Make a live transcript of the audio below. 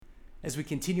As we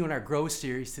continue in our Grow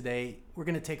series today, we're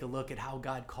going to take a look at how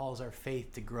God calls our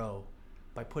faith to grow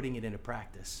by putting it into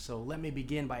practice. So let me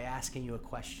begin by asking you a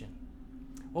question.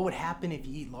 What would happen if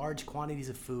you eat large quantities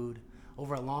of food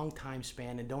over a long time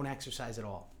span and don't exercise at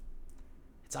all?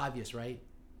 It's obvious, right?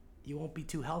 You won't be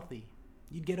too healthy.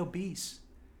 You'd get obese.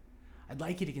 I'd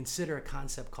like you to consider a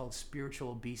concept called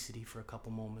spiritual obesity for a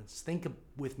couple moments.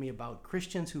 With me about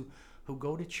Christians who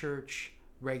go to church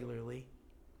regularly.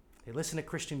 They listen to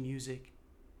Christian music.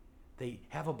 They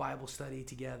have a Bible study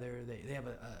together. They have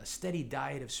a steady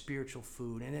diet of spiritual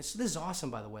food. And this is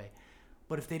awesome, by the way.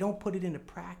 But if they don't put it into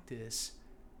practice,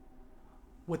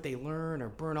 what they learn or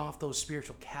burn off those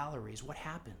spiritual calories, what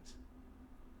happens?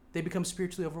 They become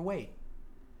spiritually overweight.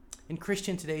 In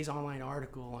Christian Today's online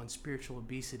article on spiritual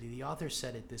obesity, the author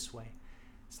said it this way.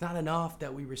 It's not enough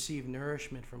that we receive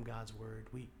nourishment from God's word.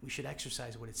 We should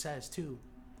exercise what it says too.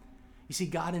 You see,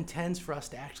 God intends for us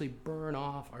to actually burn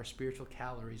off our spiritual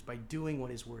calories by doing what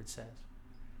his word says.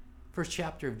 First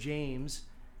chapter of James,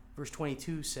 verse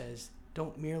 22 says,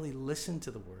 don't merely listen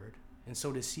to the word and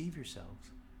so deceive yourselves.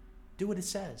 Do what it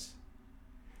says.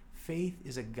 Faith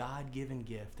is a God-given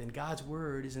gift, and God's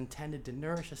word is intended to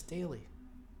nourish us daily.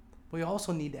 We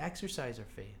also need to exercise our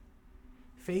faith.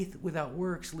 Faith without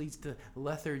works leads to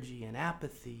lethargy and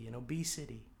apathy and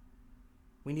obesity.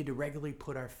 We need to regularly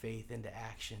put our faith into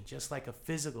action. Just like a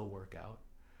physical workout,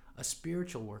 a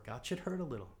spiritual workout should hurt a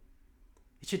little.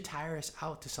 It should tire us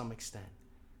out to some extent.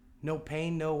 No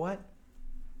pain, no what?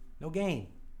 No gain.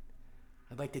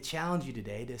 I'd like to challenge you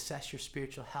today to assess your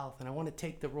spiritual health, and I want to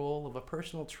take the role of a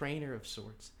personal trainer of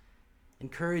sorts,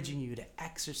 encouraging you to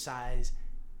exercise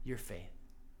your faith.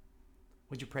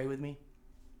 Would you pray with me?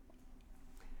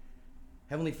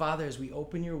 Heavenly Father, as we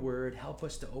open your word, help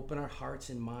us to open our hearts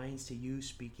and minds to you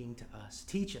speaking to us.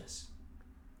 Teach us.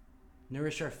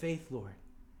 Nourish our faith, Lord.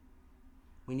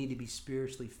 We need to be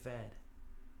spiritually fed.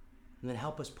 And then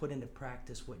help us put into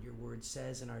practice what your word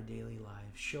says in our daily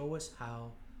lives. Show us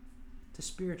how to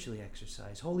spiritually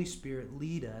exercise. Holy Spirit,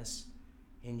 lead us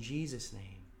in Jesus'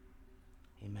 name.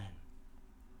 Amen.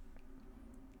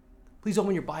 Please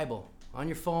open your Bible on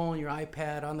your phone, your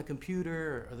iPad, on the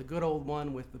computer, or the good old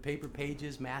one with the paper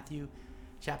pages, Matthew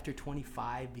chapter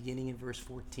 25, beginning in verse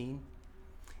 14.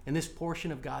 In this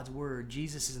portion of God's word,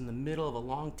 Jesus is in the middle of a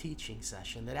long teaching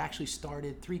session that actually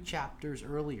started 3 chapters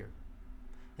earlier.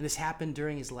 And this happened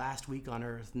during his last week on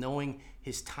earth. Knowing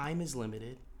his time is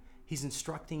limited, he's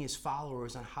instructing his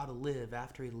followers on how to live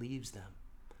after he leaves them.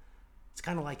 It's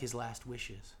kind of like his last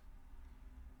wishes.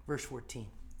 Verse 14.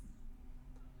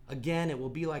 Again, it will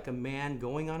be like a man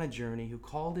going on a journey who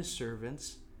called his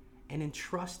servants and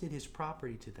entrusted his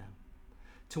property to them.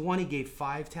 To one he gave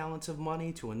 5 talents of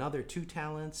money, to another 2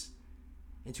 talents,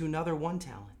 and to another 1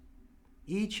 talent,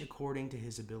 each according to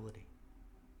his ability.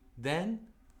 Then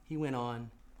he went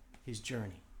on his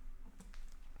journey.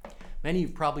 Many of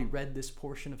you probably read this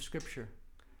portion of Scripture.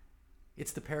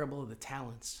 It's the parable of the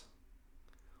talents.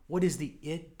 What is the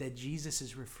it that Jesus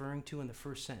is referring to in the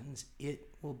first sentence? It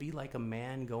will be like a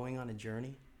man going on a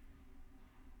journey.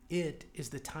 It is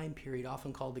the time period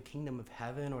often called the kingdom of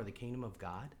heaven or the kingdom of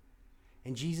God.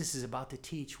 And Jesus is about to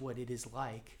teach what it is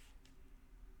like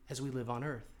as we live on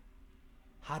earth.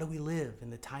 How do we live in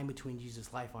the time between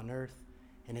Jesus' life on earth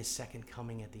and his second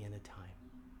coming at the end of time?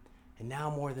 And now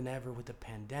more than ever, with the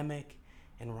pandemic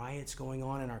and riots going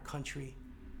on in our country,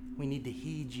 we need to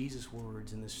heed Jesus'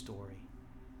 words in this story.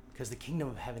 Because the kingdom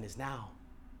of heaven is now.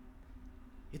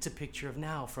 It's a picture of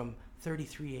now from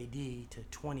 33 AD to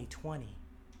 2020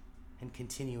 and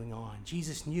continuing on.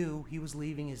 Jesus knew he was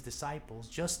leaving his disciples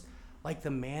just like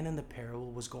the man in the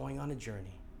parable was going on a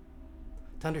journey.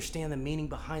 To understand the meaning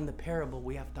behind the parable,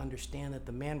 we have to understand that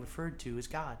the man referred to is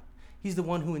God. He's the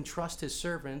one who entrusts his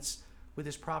servants with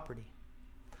his property.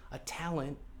 A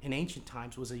talent in ancient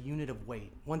times was a unit of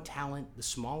weight. 1 talent, the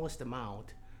smallest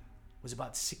amount, was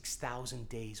about 6,000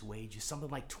 days' wages,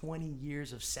 something like 20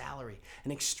 years of salary.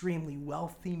 An extremely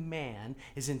wealthy man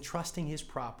is entrusting his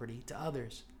property to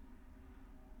others.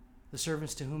 The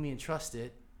servants to whom he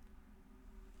entrusted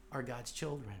are God's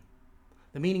children.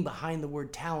 The meaning behind the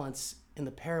word talents in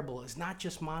the parable is not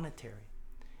just monetary.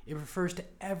 It refers to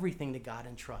everything that God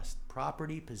entrusts: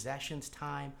 property, possessions,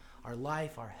 time, our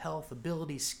life, our health,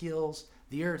 abilities, skills,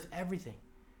 the earth, everything.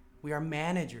 We are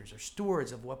managers or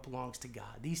stewards of what belongs to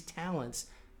God. These talents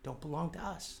don't belong to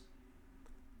us.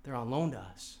 They're on loan to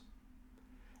us.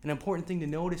 An important thing to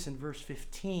notice in verse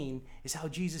 15 is how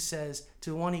Jesus says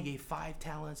to one he gave 5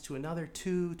 talents, to another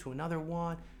 2, to another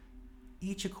 1,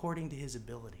 each according to his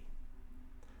ability.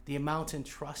 The amounts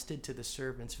entrusted to the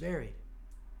servants varied.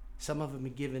 Some of them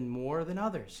had given more than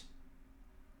others.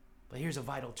 But here's a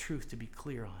vital truth to be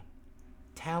clear on.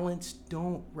 Talents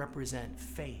don't represent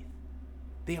faith.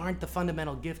 They aren't the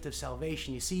fundamental gift of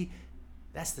salvation. You see,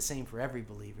 that's the same for every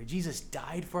believer. Jesus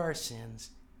died for our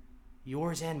sins,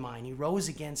 yours and mine. He rose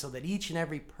again so that each and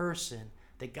every person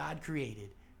that God created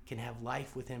can have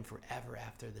life with him forever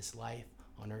after this life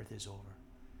on earth is over.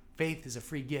 Faith is a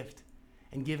free gift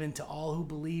and given to all who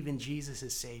believe in Jesus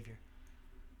as Savior.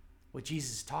 What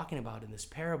Jesus is talking about in this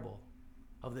parable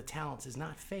of the talents is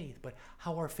not faith, but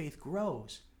how our faith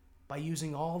grows by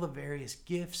using all the various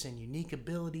gifts and unique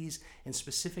abilities and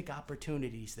specific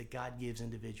opportunities that God gives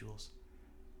individuals.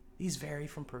 These vary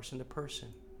from person to person.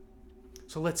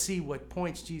 So let's see what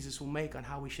points Jesus will make on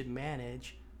how we should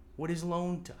manage what is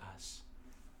loaned to us.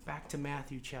 Back to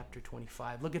Matthew chapter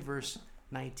 25. Look at verse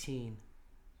 19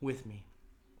 with me.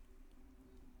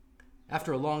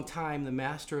 After a long time, the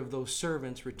master of those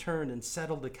servants returned and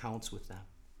settled accounts with them.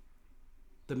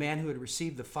 The man who had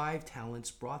received the 5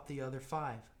 talents brought the other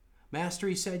 5. Master,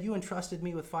 he said, you entrusted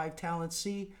me with 5 talents.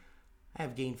 See, I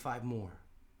have gained 5 more.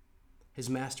 His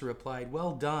master replied,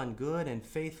 well done, good and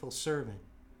faithful servant.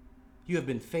 You have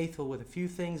been faithful with a few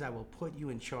things. I will put you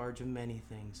in charge of many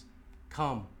things.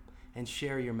 Come and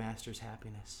share your master's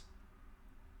happiness.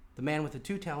 The man with the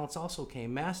 2 talents also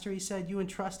came. Master, he said, you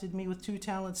entrusted me with 2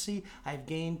 talents. See, I have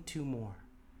gained 2 more.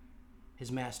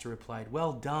 His master replied,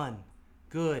 well done,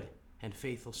 good and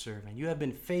faithful servant. You have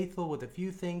been faithful with a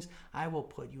few things. I will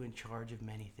put you in charge of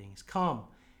many things. Come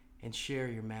and share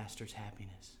your master's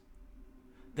happiness.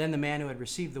 Then the man who had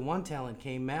received the 1 talent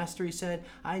came. Master, he said,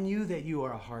 I knew that you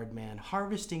are a hard man,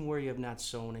 harvesting where you have not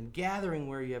sown and gathering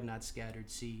where you have not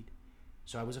scattered seed.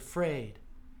 So I was afraid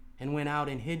and went out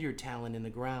and hid your talent in the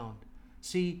ground.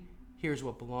 See, here's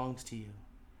what belongs to you.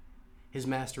 His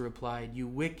master replied, you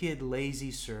wicked,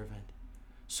 lazy servant.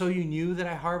 So you knew that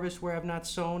I harvest where I have not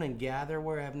sown and gather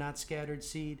where I have not scattered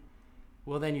seed?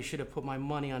 Well, then you should have put my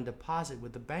money on deposit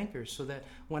with the bankers so that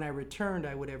when I returned,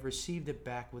 I would have received it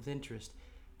back with interest.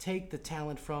 Take the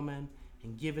talent from him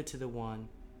and give it to the one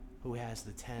who has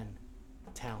the 10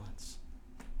 talents.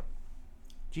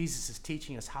 Jesus is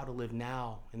teaching us how to live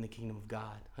now in the kingdom of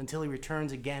God until he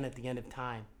returns again at the end of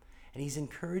time. And he's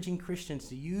encouraging Christians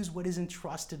to use what is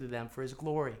entrusted to them for his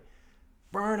glory.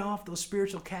 Burn off those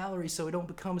spiritual calories so we don't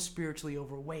become spiritually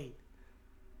overweight.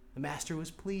 The master was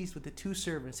pleased with the 2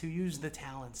 servants who used the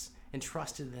talents,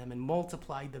 entrusted them, and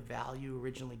multiplied the value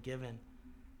originally given.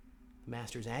 The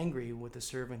master's angry with the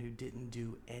servant who didn't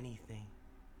do anything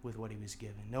with what he was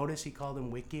given. Notice he called him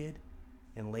wicked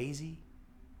and lazy.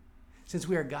 Since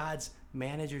we are God's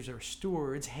managers or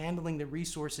stewards handling the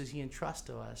resources he entrusts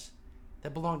to us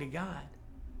that belong to God,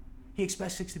 he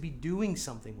expects us to be doing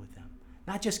something with them,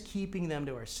 not just keeping them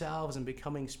to ourselves and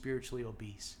becoming spiritually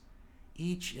obese.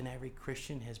 Each and every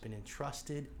Christian has been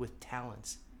entrusted with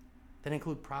talents that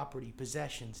include property,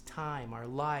 possessions, time, our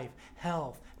life,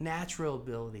 health, natural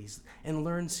abilities, and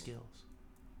learned skills.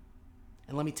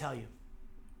 And let me tell you,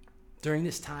 during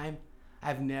this time,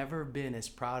 I've never been as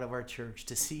proud of our church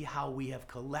to see how we have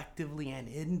collectively and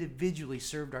individually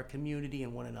served our community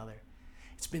and one another.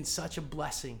 It's been such a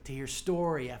blessing to hear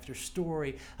story after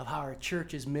story of how our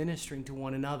church is ministering to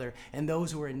one another and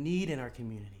those who are in need in our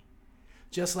community.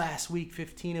 Just last week,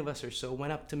 15 of us or so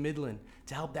went up to Midland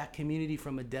to help that community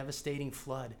from a devastating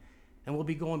flood. And we'll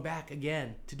be going back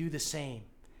again to do the same.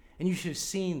 And you should have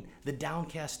seen the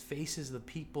downcast faces of the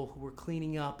people who were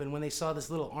cleaning up. And when they saw this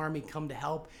little army come to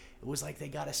help, it was like they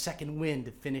got a second wind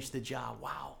to finish the job.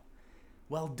 Wow.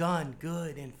 Well done,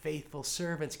 good and faithful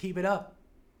servants. Keep it up.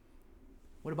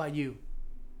 What about you?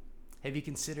 Have you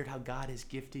considered how God has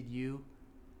gifted you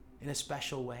in a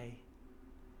special way?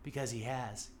 Because he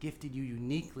has gifted you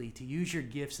uniquely to use your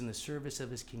gifts in the service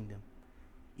of his kingdom.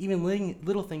 Even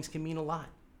little things can mean a lot.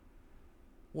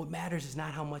 What matters is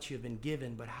not how much you have been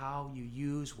given, but how you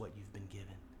use what you've been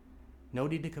given. No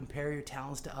need to compare your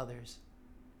talents to others.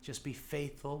 Just be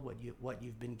faithful what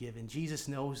you've been given. Jesus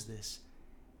knows this.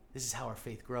 This is how our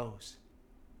faith grows.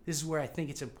 This is where I think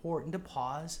it's important to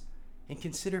pause and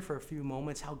consider for a few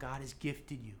moments how God has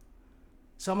gifted you.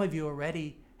 Some of you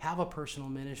already have a personal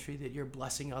ministry that you're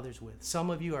blessing others with. Some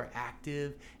of you are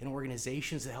active in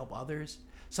organizations that help others.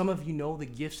 Some of you know the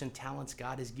gifts and talents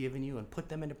God has given you and put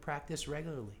them into practice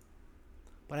regularly.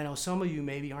 But I know some of you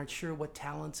maybe aren't sure what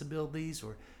talents, abilities,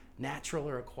 or natural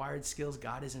or acquired skills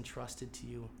God has entrusted to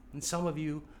you. And some of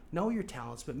you know your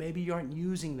talents, but maybe you aren't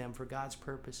using them for God's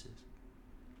purposes.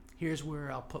 Here's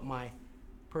where I'll put my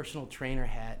personal trainer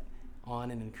hat on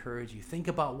and encourage you. Think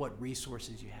about what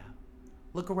resources you have.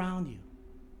 Look around you.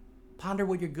 Ponder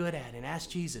what you're good at and ask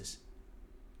Jesus,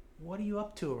 what are you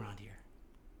up to around here?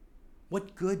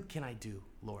 What good can I do,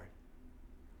 Lord?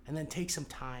 And then take some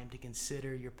time to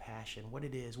consider your passion, what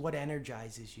it is, what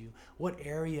energizes you, what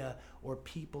area or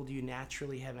people do you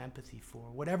naturally have empathy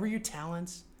for. Whatever your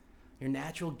talents, your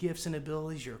natural gifts and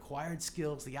abilities, your acquired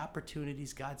skills, the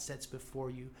opportunities God sets before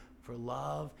you for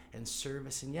love and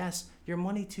service, and yes, your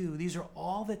money too. These are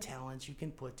all the talents you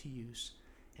can put to use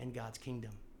in God's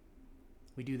kingdom.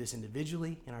 We do this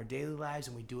individually in our daily lives,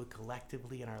 and we do it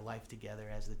collectively in our life together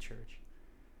as the church.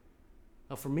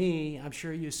 Now, for me, I'm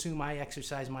sure you assume I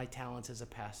exercise my talents as a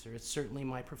pastor. It's certainly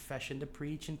my profession to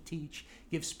preach and teach,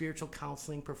 give spiritual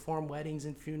counseling, perform weddings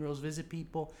and funerals, visit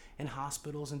people in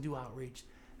hospitals, and do outreach.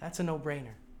 That's a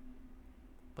no-brainer.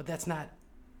 But that's not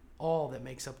all that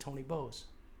makes up Tony Bose.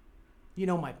 You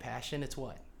know my passion. It's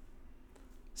what?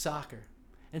 Soccer.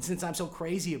 And since I'm so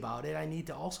crazy about it, I need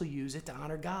to also use it to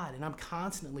honor God. And I'm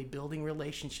constantly building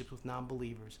relationships with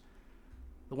non-believers.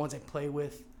 The ones I play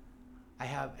with, I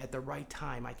have at the right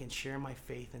time, I can share my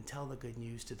faith and tell the good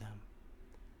news to them.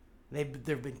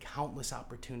 There have been countless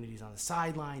opportunities on the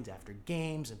sidelines, after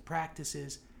games and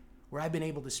practices, where I've been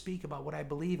able to speak about what I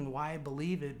believe and why I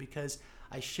believe it, because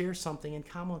I share something in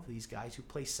common with these guys who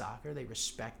play soccer. They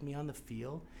respect me on the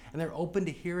field, and they're open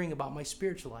to hearing about my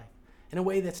spiritual life in a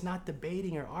way that's not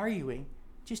debating or arguing,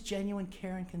 just genuine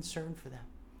care and concern for them.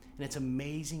 And it's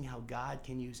amazing how God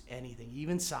can use anything,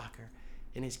 even soccer,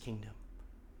 in his kingdom.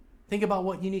 Think about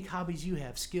what unique hobbies you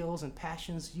have, skills and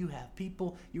passions you have,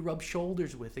 people you rub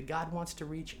shoulders with that God wants to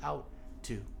reach out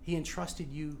to. He entrusted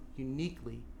you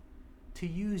uniquely to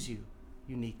use you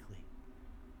uniquely,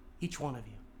 each one of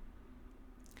you.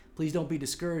 Please don't be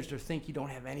discouraged or think you don't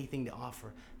have anything to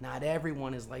offer. Not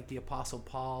everyone is like the Apostle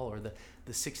Paul or the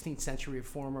 16th century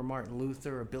reformer Martin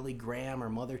Luther or Billy Graham or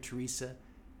Mother Teresa.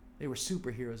 They were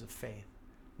superheroes of faith.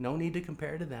 No need to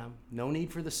compare to them. No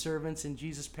need for the servants in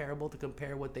Jesus' parable to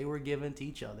compare what they were given to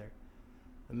each other.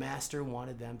 The master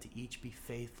wanted them to each be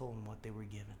faithful in what they were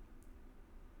given.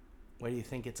 Whether you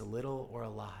think it's a little or a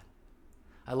lot.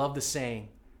 I love the saying,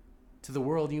 to the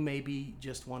world you may be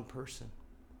just one person,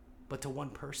 but to one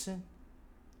person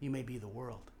you may be the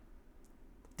world.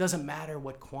 It doesn't matter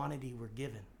what quantity we're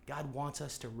given. God wants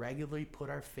us to regularly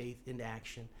put our faith into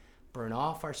action, burn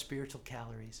off our spiritual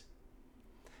calories.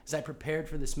 As I prepared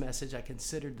for this message, I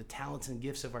considered the talents and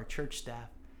gifts of our church staff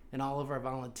and all of our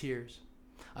volunteers.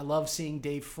 I love seeing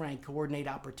Dave Frank coordinate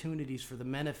opportunities for the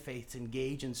men of faith to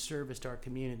engage in service to our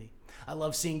community. I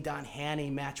love seeing Don Haney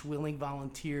match willing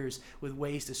volunteers with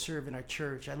ways to serve in our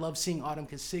church. I love seeing Autumn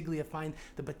Casiglia find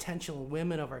the potential in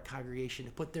women of our congregation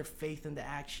to put their faith into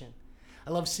action.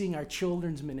 I love seeing our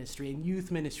children's ministry and youth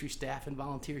ministry staff and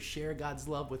volunteers share God's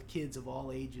love with kids of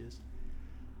all ages.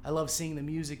 I love seeing the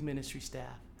music ministry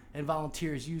staff and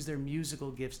volunteers use their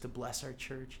musical gifts to bless our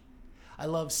church. I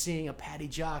love seeing a Patty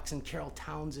Jocks and Carol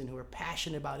Townsend who are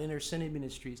passionate about inner city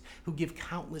ministries, who give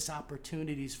countless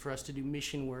opportunities for us to do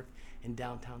mission work in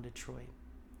downtown Detroit.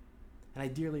 And I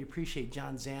dearly appreciate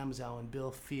John Zamzow and Bill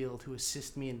Field who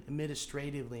assist me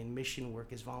administratively in mission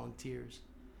work as volunteers.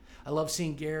 I love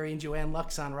seeing Gary and Joanne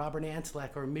Luxon, Robert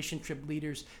Antlek, or mission trip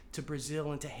leaders to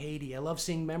Brazil and to Haiti. I love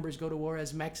seeing members go to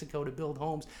Juarez, Mexico to build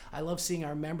homes. I love seeing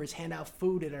our members hand out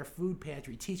food at our food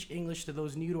pantry, teach English to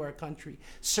those new to our country,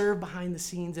 serve behind the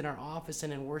scenes in our office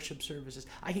and in worship services.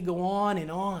 I could go on and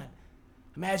on.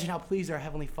 Imagine how pleased our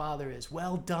Heavenly Father is.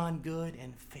 Well done, good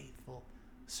and faithful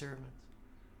servants.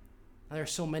 Now, there are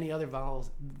so many other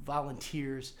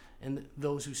volunteers and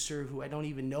those who serve who I don't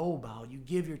even know about. You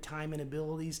give your time and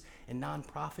abilities in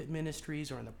nonprofit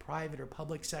ministries or in the private or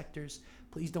public sectors.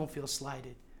 Please don't feel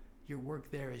slighted. Your work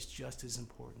there is just as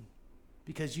important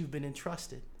because you've been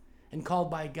entrusted and called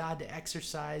by God to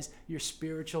exercise your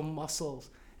spiritual muscles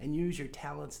and use your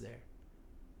talents there.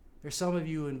 There's some of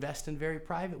you who invest in very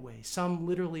private ways. Some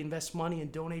literally invest money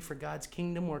and donate for God's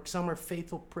kingdom work. Some are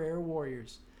faithful prayer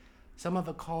warriors. Some have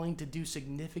a calling to do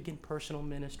significant personal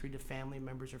ministry to family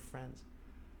members or friends.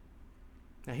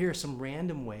 Now, here are some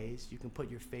random ways you can put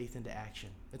your faith into action.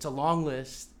 It's a long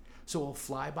list, so it'll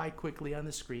fly by quickly on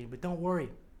the screen, but don't worry.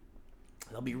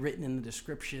 They'll be written in the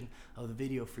description of the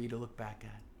video for you to look back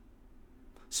at.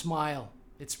 Smile.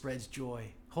 It spreads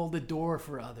joy. Hold the door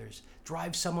for others.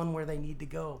 Drive someone where they need to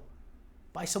go.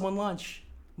 Buy someone lunch.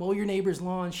 Mow your neighbor's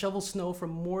lawn. Shovel snow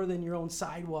from more than your own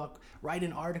sidewalk. Write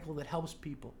an article that helps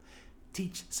people.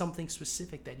 Teach something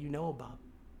specific that you know about.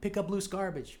 Pick up loose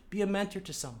garbage. Be a mentor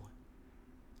to someone.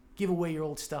 Give away your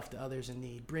old stuff to others in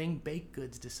need. Bring baked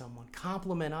goods to someone.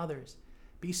 Compliment others.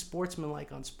 Be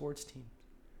sportsmanlike on sports teams.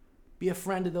 Be a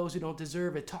friend to those who don't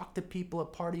deserve it. Talk to people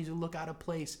at parties who look out of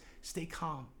place. Stay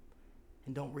calm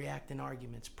and don't react in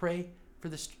arguments. Pay for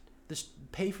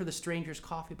the stranger's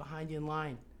coffee behind you in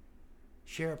line.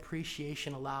 Share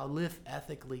appreciation aloud. Live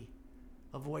ethically.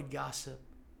 Avoid gossip.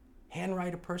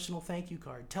 Handwrite a personal thank you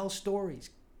card. Tell stories.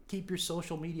 Keep your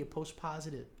social media posts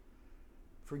positive.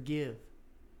 Forgive.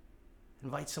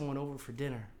 Invite someone over for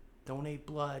dinner. Donate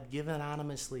blood. Give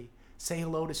anonymously. Say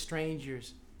hello to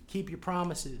strangers. Keep your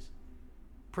promises.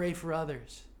 Pray for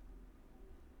others.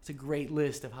 It's a great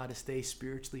list of how to stay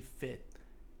spiritually fit.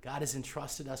 God has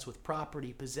entrusted us with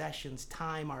property, possessions,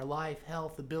 time, our life,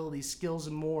 health, abilities, skills,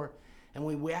 and more. And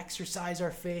when we exercise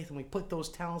our faith and we put those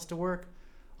talents to work,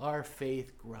 our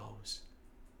faith grows.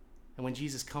 And when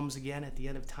Jesus comes again at the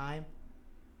end of time,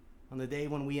 on the day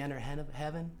when we enter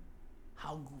heaven,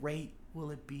 how great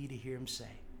will it be to hear him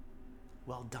say,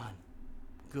 "Well done,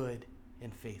 good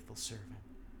and faithful servant."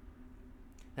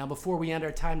 Now, before we end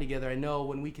our time together, I know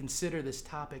when we consider this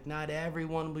topic, not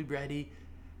everyone will be ready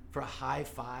for a high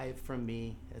five from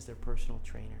me as their personal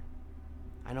trainer.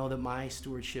 I know that my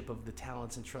stewardship of the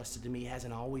talents entrusted to me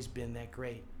hasn't always been that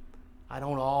great. I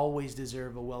don't always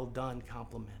deserve a well done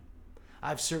compliment.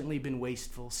 I've certainly been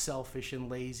wasteful, selfish, and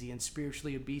lazy, and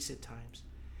spiritually obese at times.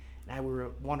 And I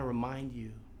want to remind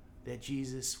you that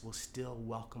Jesus will still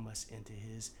welcome us into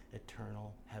his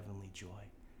eternal heavenly joy.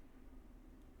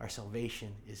 Our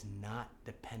salvation is not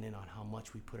dependent on how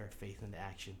much we put our faith into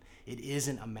action. It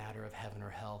isn't a matter of heaven or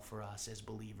hell for us as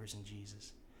believers in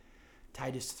Jesus.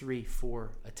 Titus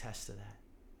 3:4 attests to that.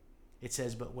 It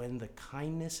says, "But when the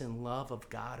kindness and love of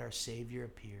God our Savior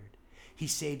appeared, he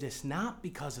saved us not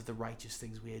because of the righteous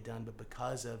things we had done, but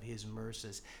because of his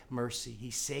mercy.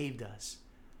 He saved us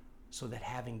so that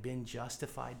having been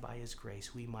justified by his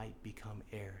grace, we might become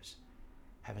heirs,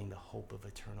 having the hope of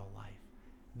eternal life."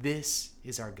 This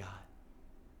is our God.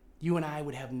 You and I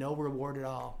would have no reward at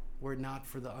all were it not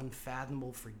for the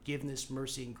unfathomable forgiveness,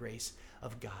 mercy, and grace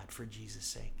of God for Jesus'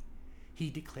 sake. He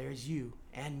declares you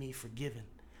and me forgiven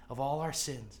of all our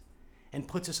sins and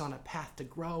puts us on a path to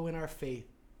grow in our faith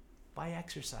by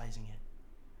exercising it.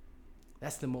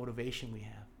 That's the motivation we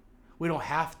have. We don't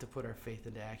have to put our faith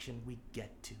into action. We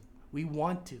get to. We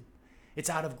want to. It's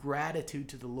out of gratitude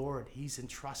to the Lord. He's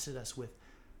entrusted us with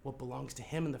what belongs to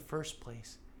him in the first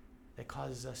place that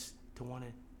causes us to want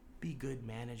to be good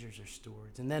managers or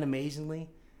stewards. And then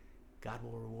amazingly, God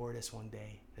will reward us one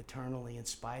day, eternally, in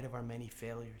spite of our many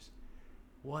failures.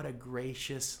 What a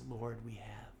gracious Lord we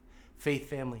have. Faith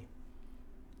family,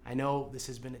 I know this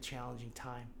has been a challenging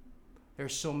time. There are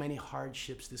so many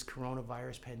hardships this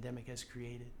coronavirus pandemic has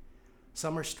created.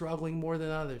 Some are struggling more than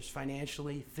others,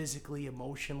 financially, physically,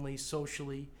 emotionally,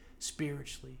 socially,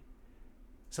 spiritually.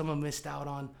 Some have missed out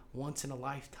on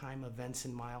once-in-a-lifetime events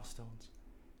and milestones,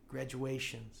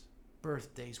 graduations,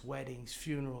 birthdays, weddings,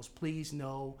 funerals. Please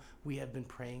know we have been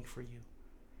praying for you.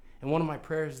 And one of my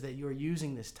prayers is that you are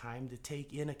using this time to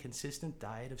take in a consistent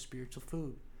diet of spiritual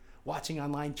food, watching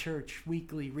online church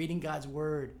weekly, reading God's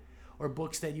word, or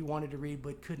books that you wanted to read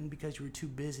but couldn't because you were too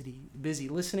busy,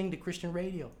 listening to Christian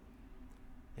radio,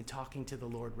 and talking to the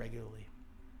Lord regularly.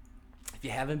 If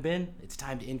you haven't been, it's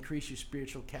time to increase your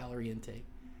spiritual calorie intake.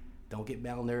 Don't get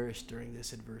malnourished during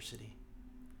this adversity.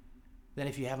 Then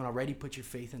if you haven't already put your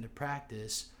faith into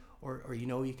practice, or you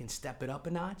know you can step it up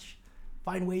a notch,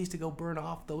 find ways to go burn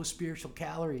off those spiritual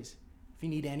calories. If you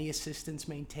need any assistance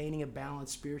maintaining a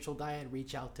balanced spiritual diet,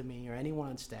 reach out to me or anyone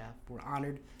on staff. We're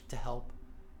honored to help.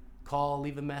 Call,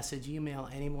 leave a message, email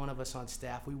any one of us on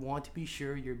staff. We want to be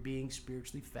sure you're being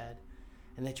spiritually fed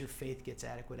and that your faith gets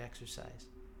adequate exercise.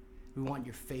 We want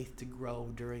your faith to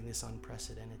grow during this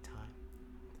unprecedented time.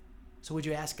 So would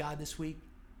you ask God this week,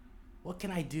 what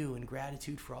can I do in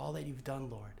gratitude for all that you've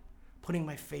done, Lord? Putting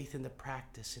my faith into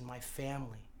practice in my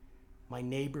family, my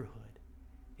neighborhood,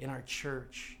 in our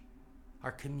church,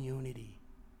 our community,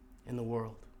 in the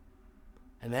world.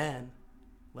 And then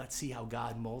let's see how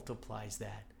God multiplies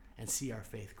that and see our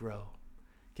faith grow.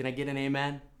 Can I get an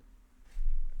amen?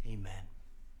 Amen.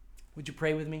 Would you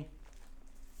pray with me?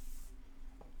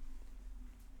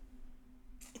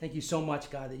 Thank you so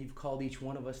much, God, that you've called each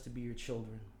one of us to be your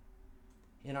children.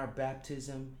 In our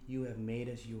baptism, you have made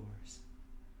us yours.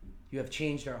 You have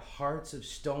changed our hearts of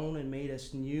stone and made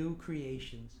us new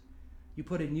creations. You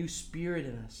put a new spirit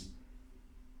in us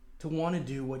to want to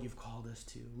do what you've called us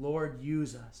to. Lord,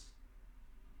 use us.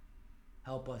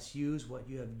 Help us use what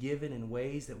you have given in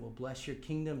ways that will bless your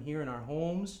kingdom here in our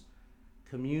homes,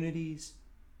 communities,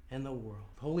 and the world.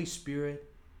 Holy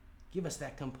Spirit, give us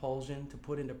that compulsion to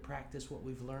put into practice what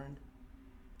we've learned.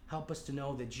 Help us to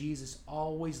know that Jesus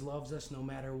always loves us no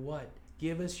matter what.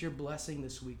 Give us your blessing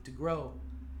this week to grow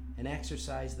and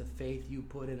exercise the faith you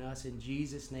put in us. In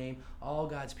Jesus' name, all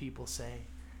God's people say,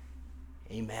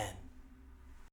 amen.